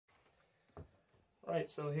Right,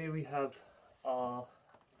 so here we have our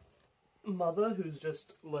mother who's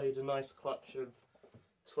just laid a nice clutch of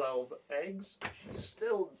 12 eggs. She's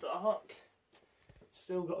still dark,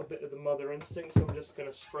 still got a bit of the mother instinct, so I'm just going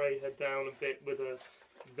to spray her down a bit with a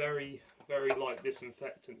very, very light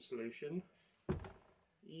disinfectant solution.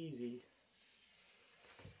 Easy.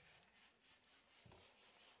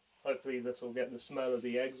 Hopefully this will get the smell of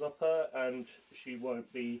the eggs off her and she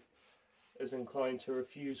won't be as inclined to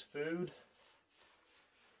refuse food.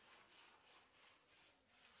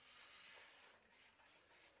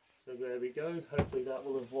 So there we go, hopefully that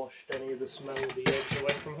will have washed any of the smell of the eggs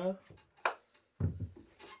away from her.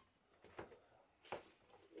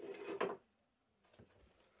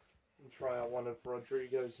 And try out one of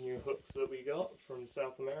Rodrigo's new hooks that we got from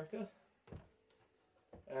South America.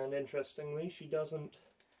 And interestingly, she doesn't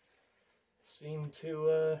seem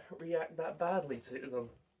to react that badly to them.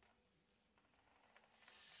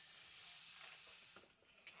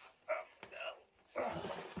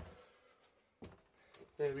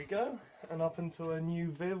 There we go, and up into a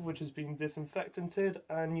new Viv which has been disinfectanted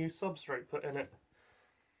and new substrate put in it.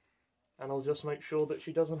 And I'll just make sure that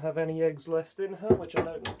she doesn't have any eggs left in her, which I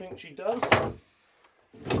don't think she does.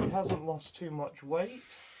 She hasn't lost too much weight.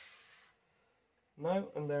 No,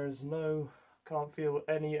 and there is no, can't feel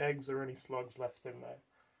any eggs or any slugs left in there.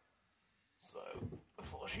 So,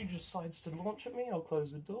 before she decides to launch at me, I'll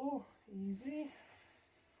close the door. Easy.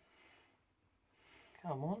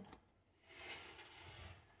 Come on.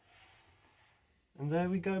 And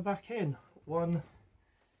there we go back in. One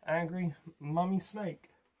angry mummy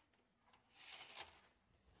snake.